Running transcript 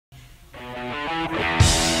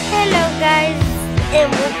and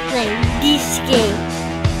we're playing this game.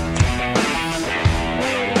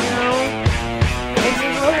 I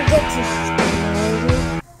just want to get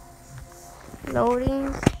to loading.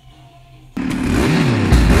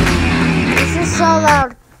 This is so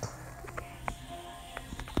loud.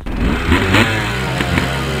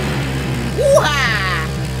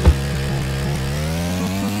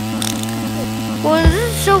 Well, this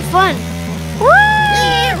is so fun.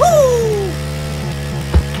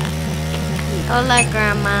 Hola,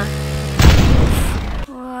 Grandma.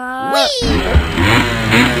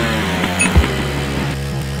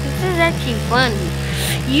 This is actually fun.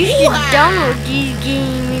 You should download this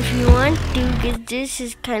game if you want to, because this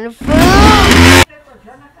is kind of fun.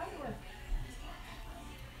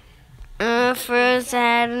 First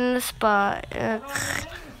ad in the spot.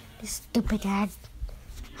 Stupid ad.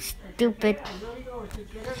 Stupid.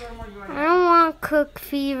 I don't want Cook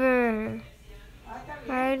Fever.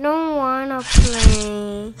 I don't want to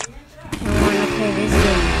play. I want to play this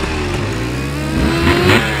game.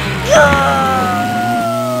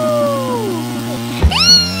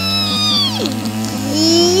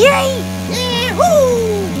 Yay!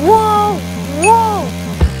 Whoa! Whoa!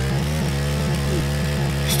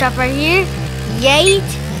 Stop right here.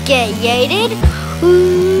 Yate. Get yated.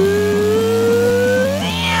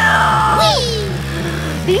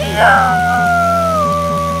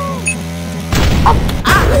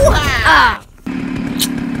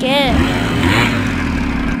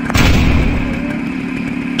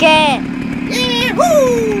 Get.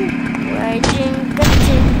 Riding the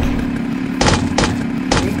tick.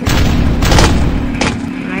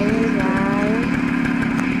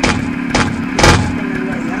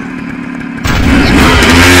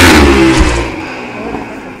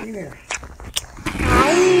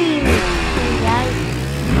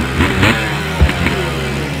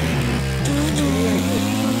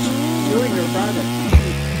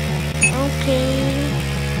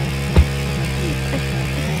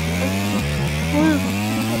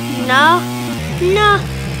 No.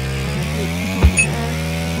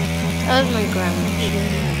 That was my grandma.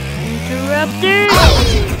 Interrupter.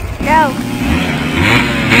 No.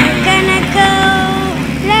 I'm gonna go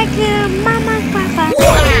like your mama, papa.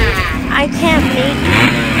 I can't make it.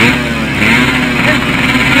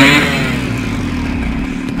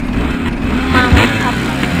 Mama, papa.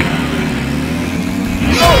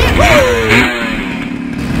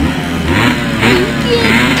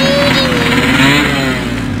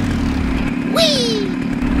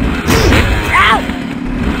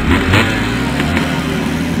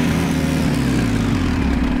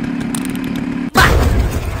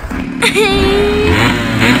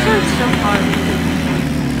 This one's so hard.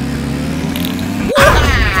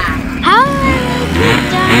 How am I keep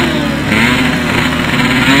dying?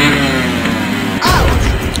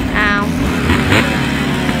 Ow.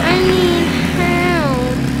 I need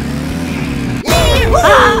help.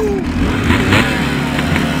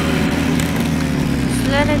 Just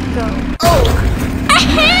let it go.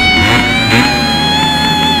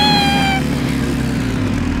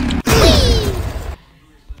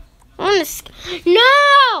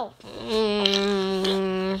 No!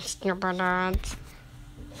 Stupid ads.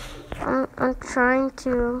 I'm trying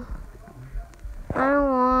to. I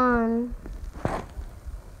won.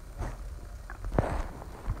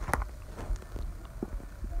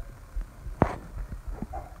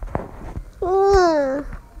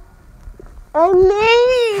 I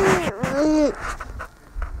made it!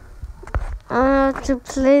 I have to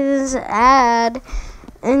play this ad.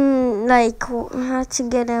 And like, how to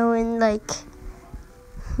get out in like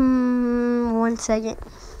 1 second.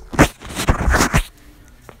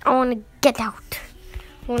 I want to get out.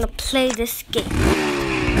 I want to play this game.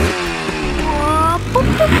 I'm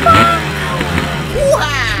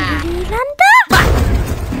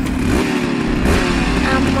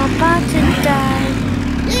about to die.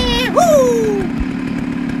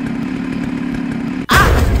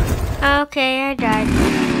 Okay, I died.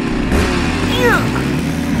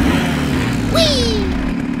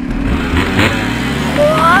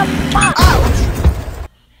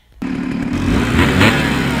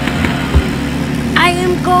 I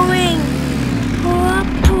am going.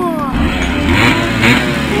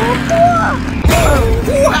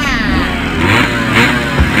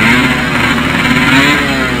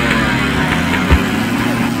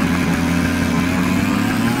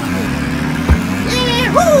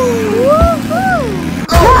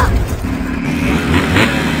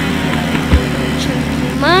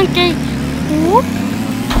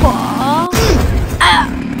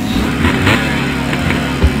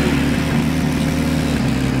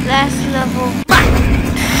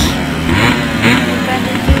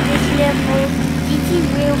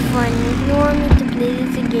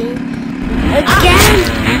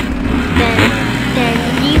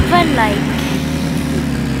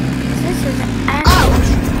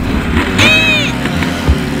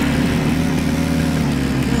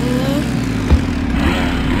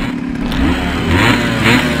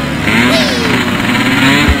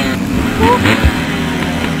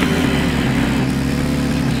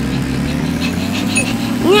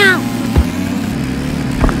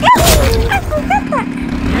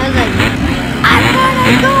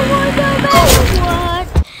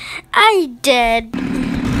 dead.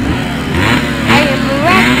 I am a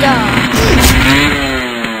ragdoll.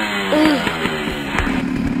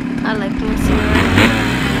 I like messing around.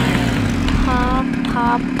 Pa pa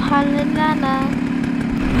pa la la la.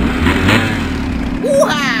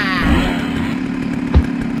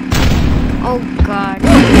 Oh God.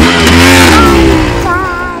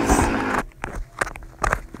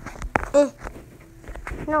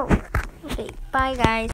 No. Okay, bye guys.